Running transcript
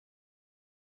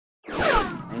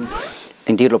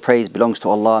Indeed, all praise belongs to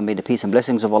Allah. May the peace and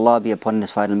blessings of Allah be upon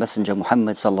His final messenger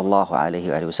Muhammad sallallahu alayhi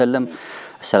wa sallam.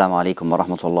 Assalamu alaikum wa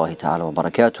rahmatullahi ta'ala wa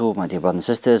barakatuh, my dear brothers and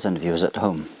sisters and viewers at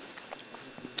home.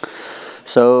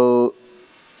 So,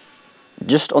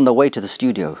 just on the way to the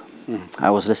studio,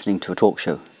 I was listening to a talk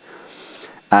show,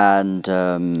 and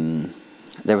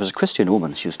there was a Christian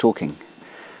woman. She was talking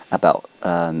about,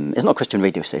 it's not a Christian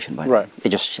radio station, by the way. It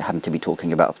just happened to be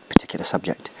talking about a particular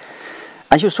subject.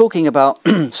 And she was talking about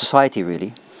society,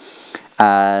 really,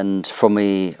 and from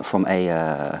a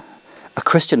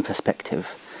Christian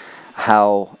perspective,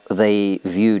 how they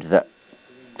viewed that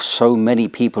so many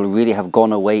people really have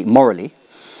gone away morally,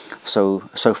 so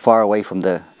far away from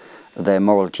their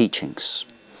moral teachings.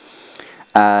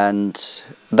 And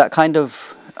that kind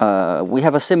of, we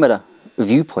have a similar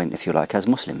viewpoint, if you like, as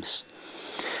Muslims,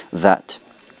 that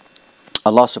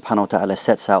Allah subhanahu wa ta'ala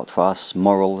sets out for us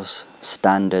morals,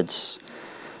 standards,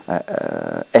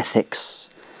 ethics,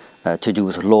 to do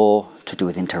with law, to do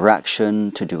with interaction,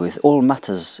 to do with all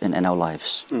matters in our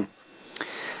lives.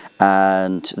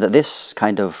 And that this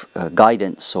kind of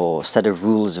guidance or set of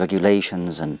rules,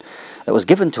 regulations, and that was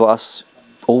given to us,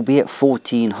 albeit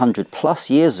 1400 plus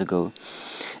years ago,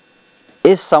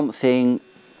 is something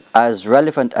as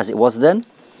relevant as it was then,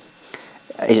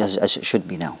 as it should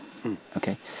be now.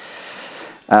 Okay.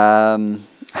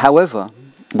 However,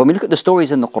 when we look at the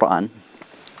stories in the Quran,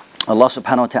 Allah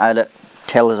subhanahu wa ta'ala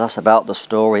tells us about the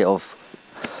story of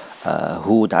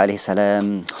Hud alayhi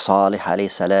salam, Salih alayhi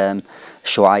salam,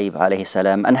 Shu'aib alayhi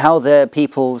salam, and how their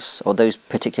peoples, or those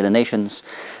particular nations,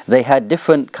 they had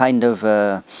different kind of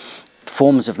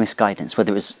forms of misguidance,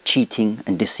 whether it was cheating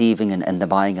and deceiving and the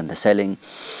buying and the selling,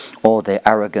 or their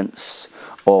arrogance,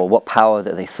 or what power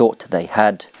that they thought they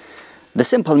had. The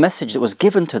simple message that was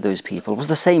given to those people was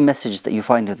the same message that you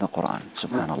find in the Quran,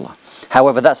 subhanallah.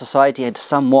 However, that society had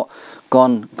somewhat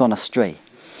gone astray,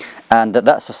 and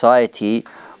that society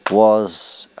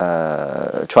was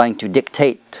trying to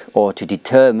dictate or to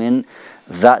determine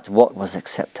that what was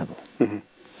acceptable.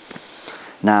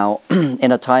 Now,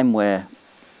 in a time where,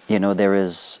 you know, there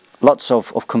is lots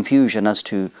of confusion as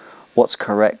to what's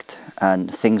correct,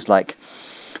 and things like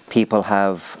people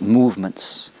have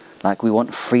movements, like we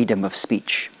want freedom of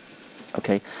speech,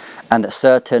 okay, and that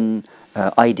certain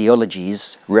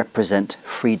ideologies represent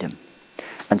freedom,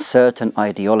 and certain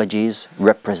ideologies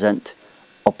represent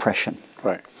oppression.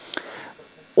 Right.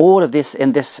 All of this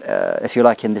in this, if you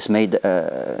like, in this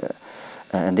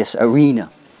arena,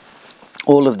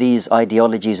 all of these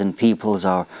ideologies and peoples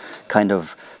are kind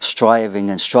of striving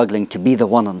and struggling to be the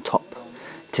one on top,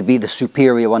 to be the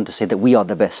superior one, to say that we are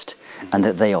the best and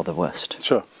that they are the worst.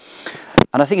 Sure.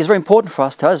 And I think it's very important for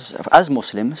us, as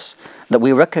Muslims, that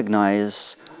we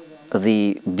recognize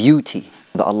the beauty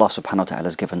that Allah subhanahu wa ta'ala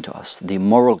has given to us, the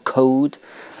moral code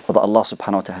that Allah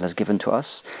subhanahu wa ta'ala has given to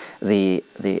us, the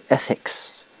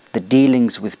ethics, the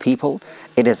dealings with people.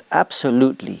 It is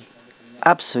absolutely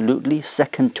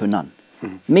second to none.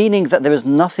 Meaning that there is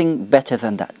nothing better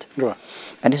than that. Right.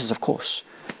 And this is, of course,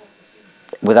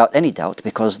 without any doubt,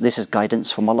 because this is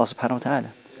guidance from Allah subhanahu wa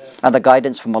ta'ala. And the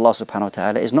guidance from Allah subhanahu wa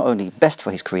ta'ala is not only best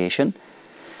for His creation,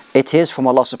 it is from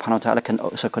Allah subhanahu wa ta'ala,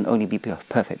 can only be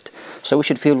perfect. So we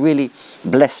should feel really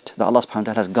blessed that Allah subhanahu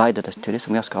wa ta'ala has guided us to this,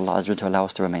 and we ask Allah Azza wa Jalla to allow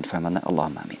us to remain firm on that.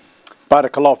 Allahumma ameen.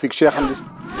 Barakallahu feek,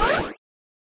 Shaykh.